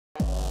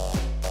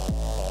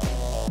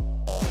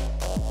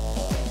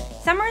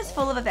Summer is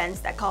full of events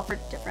that call for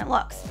different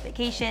looks.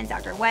 Vacations,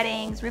 outdoor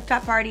weddings,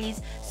 rooftop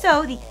parties.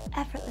 So the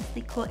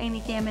effortlessly cool Amy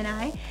Pham and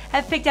I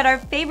have picked out our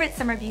favorite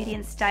summer beauty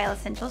and style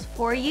essentials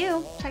for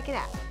you. Check it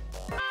out.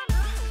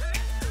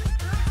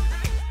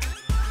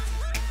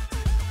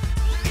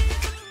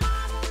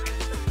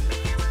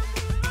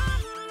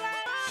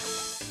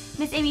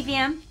 Miss Amy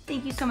Pham,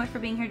 thank you so much for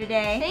being here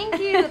today. Thank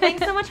you.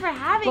 Thanks so much for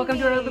having Welcome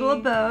me. to our little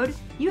abode.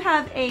 You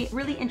have a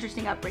really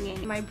interesting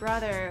upbringing. My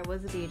brother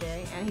was a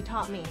DJ and he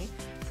taught me.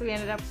 So we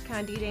ended up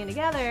kind of DJing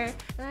together.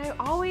 And I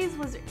always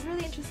was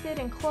really interested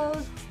in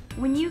clothes.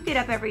 When you get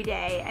up every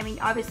day, I mean,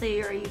 obviously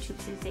you're a YouTube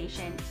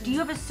sensation. Do you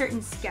have a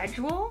certain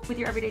schedule with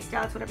your everyday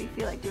style? It's whatever you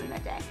feel like doing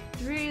that day.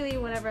 Really,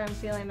 whatever I'm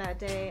feeling that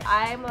day.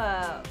 I'm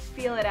a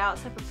feel it out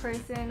type of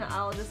person.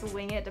 I'll just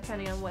wing it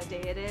depending on what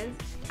day it is.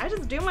 I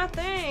just do my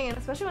thing,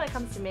 especially when it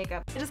comes to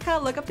makeup. I just kind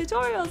of look up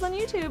tutorials on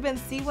YouTube and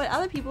see what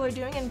other people are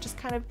doing and just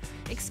kind of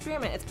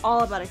experiment. It's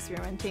all about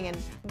experimenting. And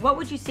what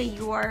would you say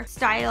your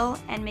style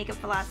and makeup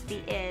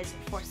philosophy is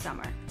for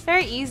summer?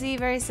 Very easy,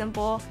 very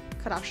simple.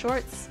 Cut off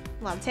shorts,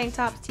 a lot of tank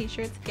tops,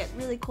 t-shirts, get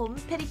really cool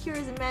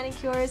pedicures and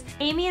manicures.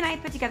 Amy and I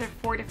put together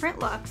 4 different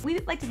looks. We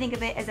like to think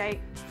of it as a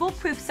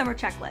foolproof summer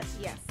checklist.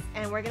 Yes,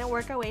 and we're gonna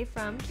work our way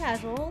from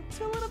casual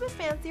to a little bit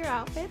fancier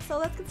outfits, so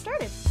let's get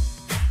started.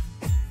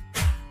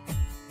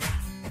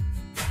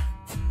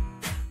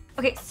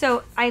 Okay,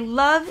 so I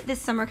love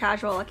this summer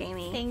casual look,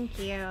 Amy. Thank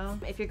you.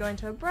 If you're going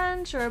to a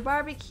brunch or a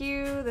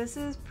barbecue, this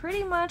is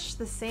pretty much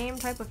the same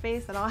type of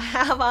face that I'll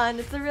have on.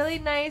 It's a really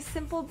nice,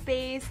 simple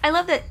base. I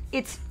love that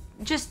it's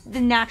just the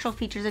natural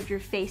features of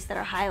your face that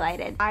are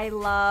highlighted. I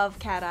love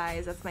cat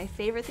eyes. That's my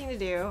favorite thing to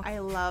do. I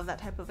love that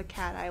type of a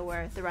cat eye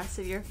where the rest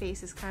of your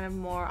face is kind of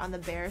more on the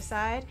bare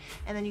side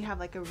and then you have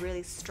like a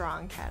really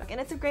strong cat eye.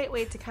 And it's a great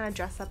way to kind of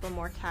dress up a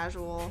more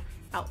casual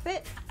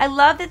outfit. I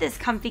love that this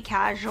comfy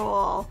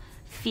casual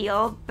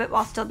feel, but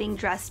while still being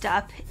dressed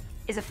up,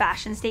 is a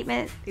fashion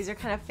statement. These are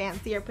kind of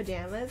fancier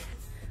pajamas.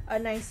 A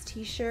nice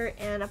t-shirt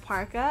and a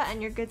parka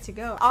and you're good to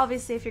go.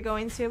 Obviously if you're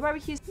going to a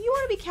barbecue, you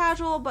want to be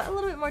casual but a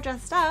little bit more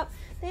dressed up,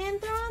 then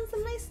throw on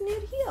some nice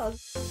nude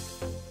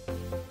heels.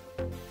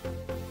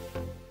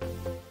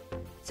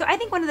 So I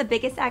think one of the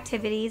biggest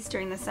activities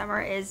during the summer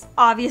is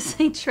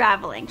obviously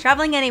traveling.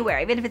 Traveling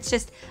anywhere, even if it's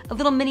just a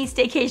little mini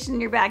staycation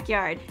in your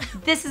backyard.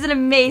 This is an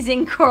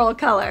amazing coral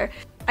color.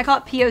 I call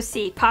it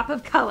POC, pop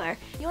of color.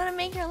 You want to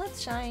make your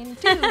lips shine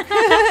too in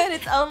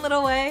its own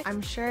little way.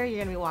 I'm sure you're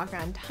going to be walking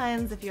around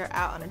tons if you're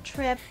out on a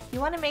trip.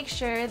 You want to make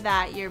sure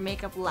that your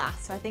makeup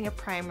lasts. So I think a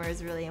primer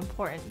is really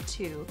important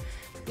to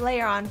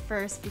layer on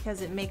first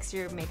because it makes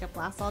your makeup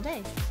last all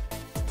day.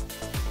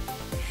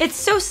 It's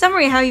so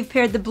summery how you've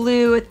paired the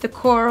blue with the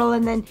coral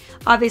and then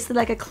obviously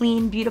like a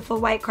clean, beautiful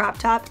white crop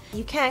top.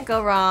 You can't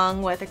go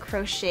wrong with a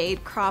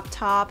crocheted crop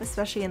top,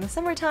 especially in the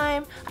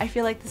summertime. I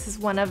feel like this is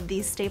one of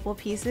these staple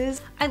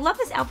pieces. I love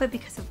this outfit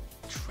because of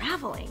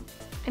traveling.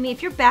 I mean,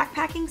 if you're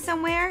backpacking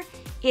somewhere,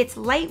 it's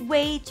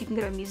lightweight, you can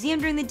go to a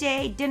museum during the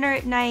day, dinner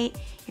at night.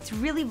 It's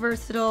really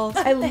versatile.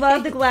 I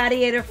love the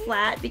gladiator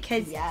flat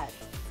because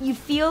you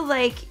feel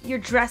like you're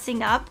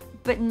dressing up,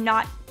 but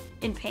not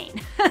in pain.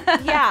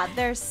 Yeah,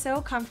 they're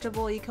so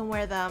comfortable. You can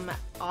wear them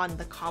on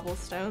the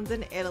cobblestones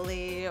in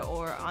Italy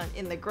or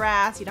in the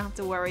grass. You don't have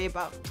to worry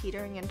about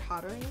teetering and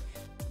tottering.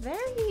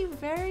 Very,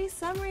 very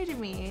summery to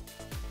me.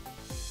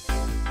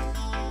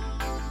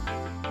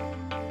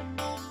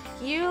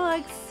 You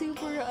look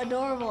super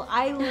adorable.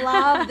 I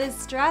love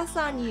this dress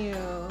on you.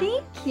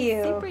 Thank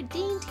you. Super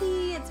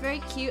dainty. It's very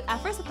cute.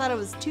 At first I thought it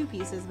was 2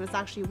 pieces, but it's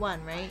actually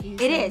 1, right?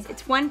 It is.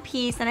 It's 1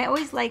 piece, and I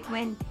always like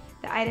when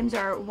the items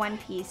are 1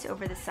 piece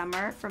over the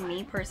summer for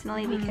me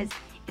personally because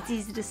it's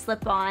easy to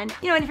slip on.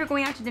 You know, and if you're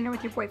going out to dinner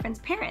with your boyfriend's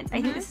parents,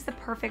 I think this is the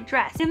perfect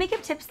dress. The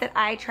makeup tips that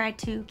I try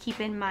to keep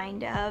in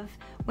mind of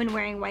when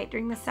wearing white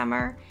during the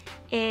summer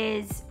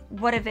is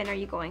what event are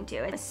you going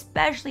to?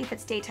 Especially if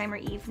it's daytime or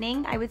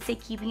evening, I would say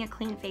keeping a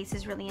clean face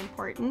is really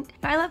important.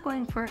 I love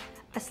going for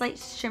a slight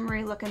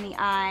shimmery look in the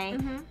eye,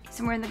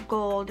 somewhere in the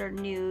gold or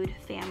nude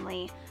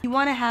family. You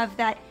want to have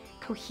that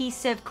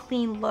cohesive,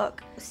 clean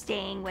look,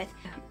 staying with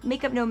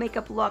makeup, no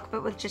makeup look,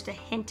 but with just a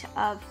hint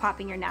of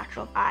popping your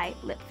natural eye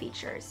lip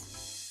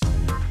features.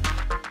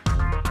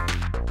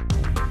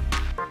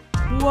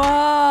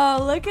 Whoa,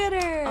 look at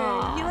her.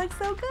 Aww. You look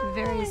so good.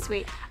 Very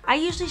sweet. I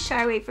usually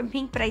shy away from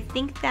pink, but I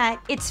think that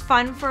it's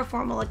fun for a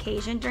formal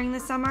occasion during the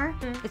summer.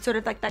 It's sort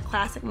of like that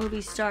classic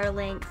movie star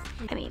length.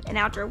 I mean, an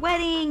outdoor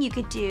wedding, you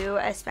could do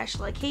a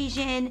special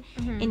occasion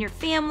in your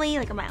family,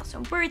 like a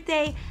milestone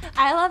birthday.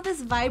 I love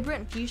this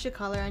vibrant fuchsia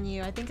color on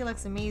you. I think it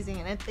looks amazing,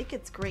 and I think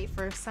it's great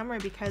for summer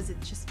because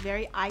it's just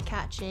very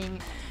eye-catching.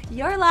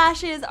 Your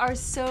lashes are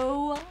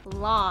so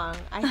long.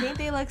 I think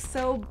they look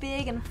so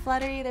big and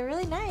fluttery. They're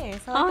really nice.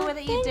 I like the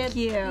way that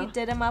you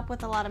did them up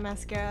with a lot of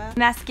mascara.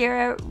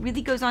 Mascara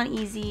really goes on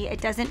easy,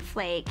 it doesn't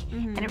flake,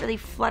 and it really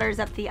flutters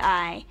up the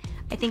eye.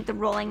 I think the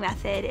rolling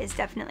method is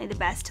definitely the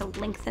best to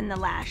lengthen the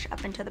lash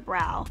up into the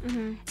brow.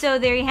 So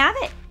there you have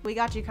it. We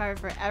got you covered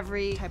for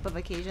every type of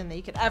occasion that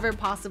you could ever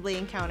possibly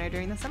encounter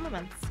during the summer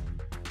months.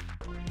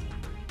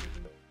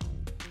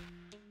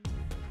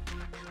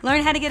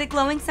 Learn how to get a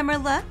glowing summer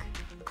look?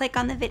 Click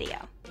on the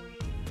video.